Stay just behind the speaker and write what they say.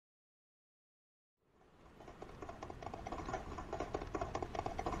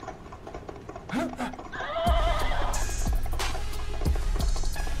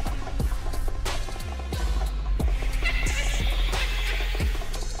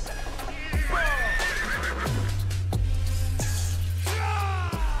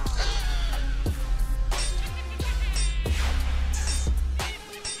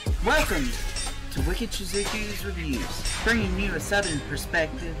Welcome to Wicked Shizuku's Reviews, bringing you a southern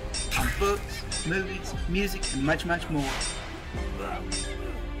perspective on books, movies, music, and much, much more.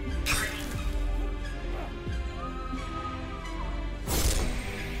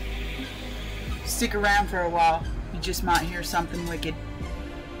 Stick around for a while, you just might hear something wicked.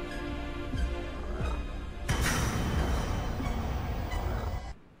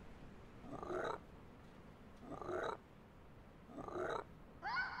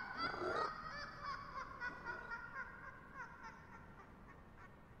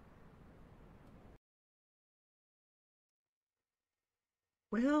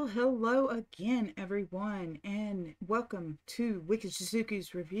 Well, hello again, everyone, and welcome to Wicked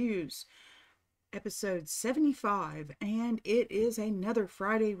Shizuku's Reviews, episode 75, and it is another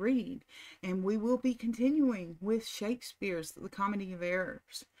Friday read, and we will be continuing with Shakespeare's The Comedy of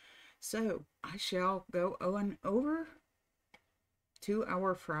Errors. So, I shall go on over to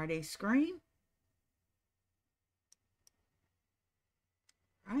our Friday screen.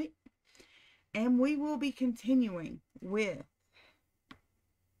 Right? And we will be continuing with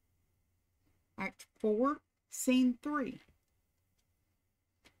Act 4, Scene 3.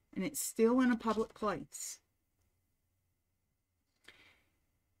 And it's still in a public place.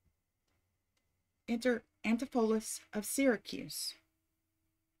 Enter Antipholus of Syracuse.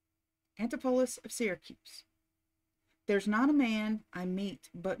 Antipholus of Syracuse. There's not a man I meet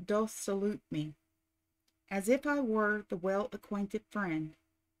but doth salute me, as if I were the well-acquainted friend,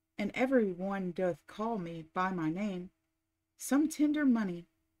 and every one doth call me by my name. Some tender money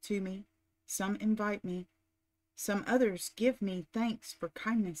to me, some invite me, some others give me thanks for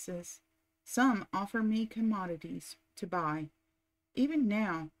kindnesses, some offer me commodities to buy. Even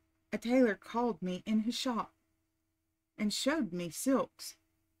now a tailor called me in his shop, and showed me silks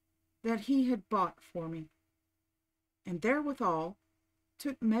that he had bought for me, and therewithal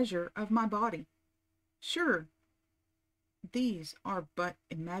took measure of my body. Sure, these are but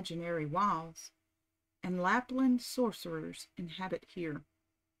imaginary wiles, and Lapland sorcerers inhabit here.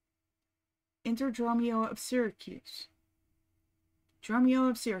 Enter Dromio of Syracuse. Dromio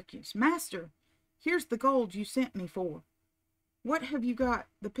of Syracuse. Master, here's the gold you sent me for. What have you got?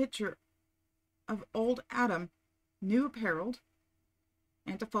 The picture of old Adam, new apparelled.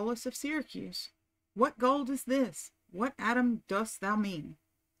 Antipholus of Syracuse. What gold is this? What Adam dost thou mean?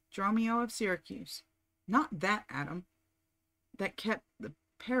 Dromio of Syracuse. Not that Adam that kept the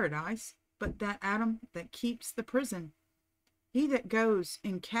paradise, but that Adam that keeps the prison. He that goes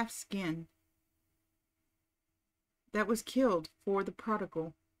in calf skin, that was killed for the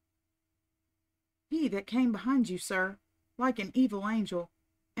prodigal. He that came behind you, sir, like an evil angel,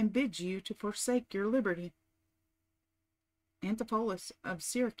 and bids you to forsake your liberty. Antipholus of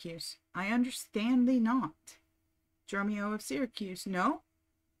Syracuse. I understand thee not. Dromio of Syracuse. No?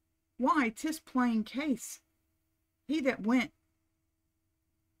 Why, 'tis plain case. He that went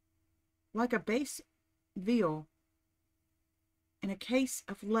like a base veal in a case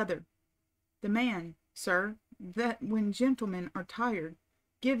of leather. The man, sir, that when gentlemen are tired,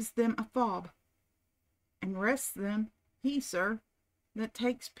 gives them a fob, and rests them. He, sir, that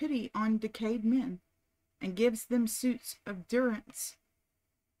takes pity on decayed men, and gives them suits of durance.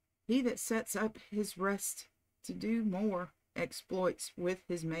 He that sets up his rest to do more exploits with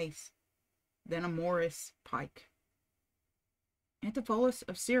his mace than a Morris pike. Antipholus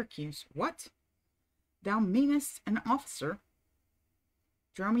of Syracuse. What? Thou meanest an officer?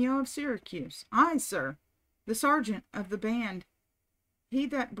 Dromio of Syracuse. Aye, sir, the sergeant of the band, he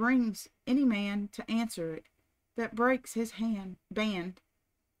that brings any man to answer it, that breaks his band,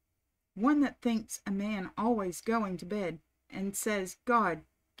 one that thinks a man always going to bed, and says, God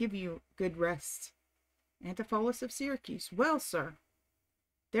give you good rest. Antipholus of Syracuse. Well, sir,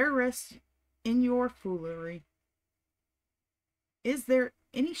 there rests in your foolery. Is there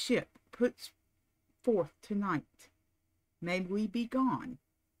any ship puts forth tonight? May we be gone.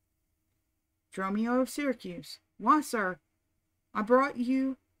 Dromio of Syracuse. Why, sir, I brought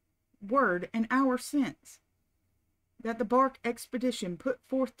you word an hour since that the bark expedition put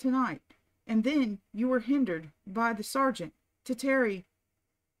forth tonight, and then you were hindered by the sergeant to tarry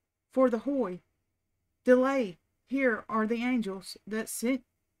for the hoy. Delay. Here are the angels that sent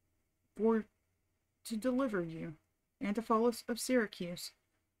for to deliver you. Antipholus of Syracuse.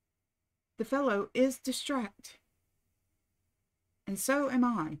 The fellow is distract, and so am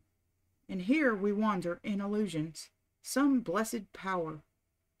I. And here we wander in illusions. Some blessed power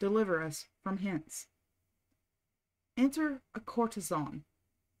deliver us from hence. Enter a courtesan.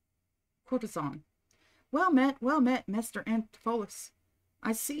 Courtesan. Well met, Master Antipholus.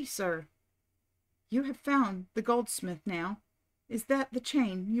 I see, sir, you have found the goldsmith now. is that the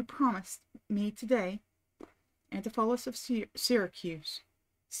chain you promised me today? Antipholus of Syracuse.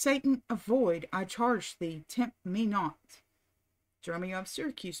 Satan, avoid, I charge thee, tempt me not. Dromio of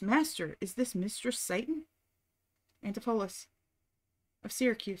Syracuse. Master, is this Mistress Satan? Antipholus of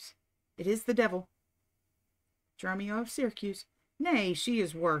Syracuse. It is the devil. Dromio of Syracuse. Nay, she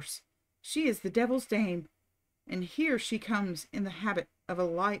is worse. She is the devil's dame, and here she comes in the habit of a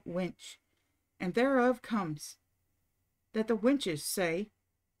light wench, and thereof comes that the wenches say,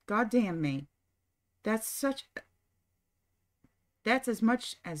 God damn me. That's as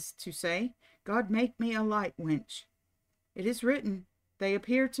much as to say, God make me a light wench. It is written, they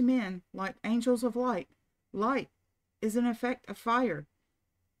appear to men like angels of light. Light is an effect of fire,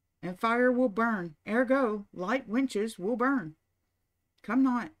 and fire will burn. Ergo, light wenches will burn. Come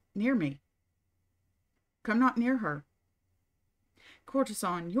not near me. Come not near her.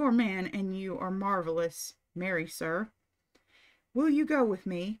 Courtesan, your man and you are marvelous, merry sir. Will you go with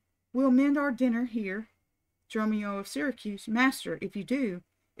me? We'll mend our dinner here. Dromio of Syracuse. Master, if you do,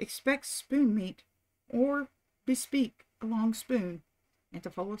 expect spoon meat, or bespeak a long spoon.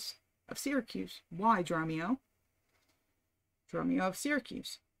 Antipholus of Syracuse. Why, Dromio? Dromio of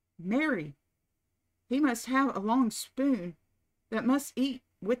Syracuse. Marry, he must have a long spoon that must eat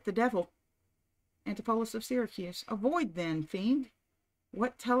with the devil. Antipholus of Syracuse. Avoid then, fiend.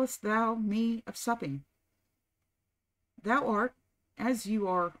 What tellest thou me of supping? Thou art, as you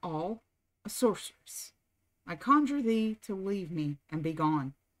are all, a sorceress. I conjure thee to leave me and be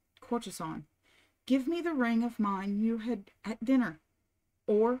gone. Courtesan. Give me the ring of mine you had at dinner,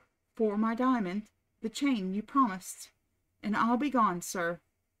 or, for my diamond, the chain you promised, and I'll be gone, sir,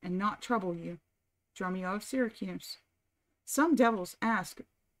 and not trouble you. Dromio of Syracuse. Some devils ask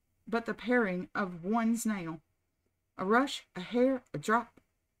but the paring of one's nail. A rush, a hair, a drop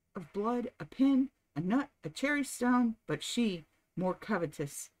of blood, a pin, a nut, a cherry stone, but she, more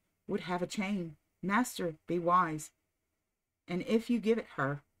covetous, would have a chain. Master, be wise, and if you give it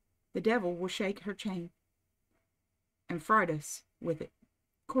her, the devil will shake her chain, and fright us with it.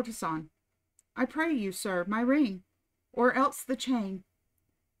 Courtesan. I pray you, sir, my ring, or else the chain.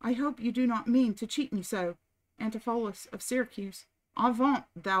 I hope you do not mean to cheat me so. Antipholus of Syracuse. Avaunt,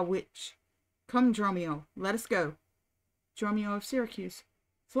 thou witch. Come, Dromio, let us go. Dromio of Syracuse.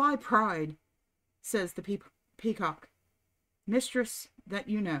 Fly, pride, says the peacock. Mistress that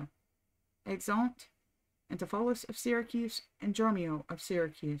you know. Exeunt, Antipholus of Syracuse and Dromio of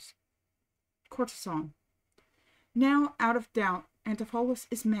Syracuse. Courtesan. Now, out of doubt, Antipholus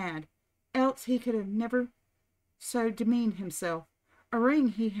is mad, else he could have never so demeaned himself. A ring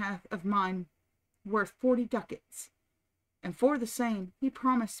he hath of mine worth 40 ducats, and for the same he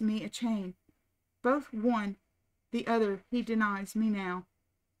promised me a chain. Both one, the other he denies me now.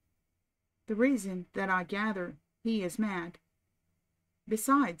 The reason that I gather he is mad,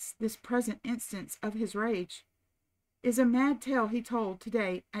 besides this present instance of his rage, is a mad tale he told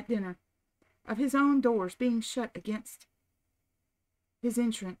today at dinner, of his own doors being shut against his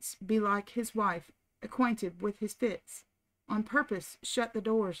entrance, belike his wife, acquainted with his fits, on purpose shut the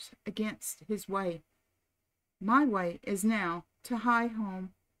doors against his way. My way is now to hie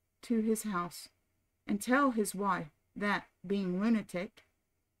home to his house, and tell his wife that, being lunatic,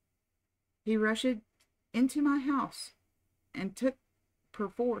 he rushed into my house, and took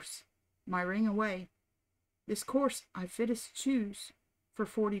perforce my ring away. This course I fittest choose, for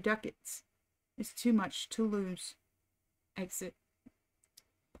 40 ducats is too much to lose. Exit.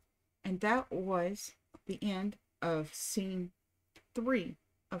 And that was the end of Scene 3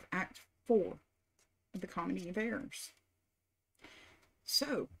 of Act 4 of the Comedy of Errors.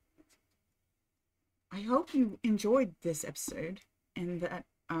 So, I hope you enjoyed this episode, and that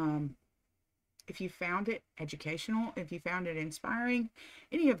if you found it educational, if you found it inspiring,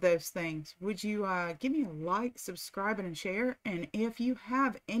 any of those things, would you give me a like, subscribe, and share? And if you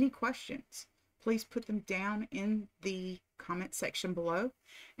have any questions, please put them down in the comment section below,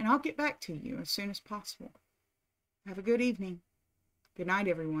 and I'll get back to you as soon as possible. Have a good evening. Good night,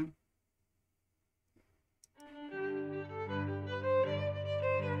 everyone.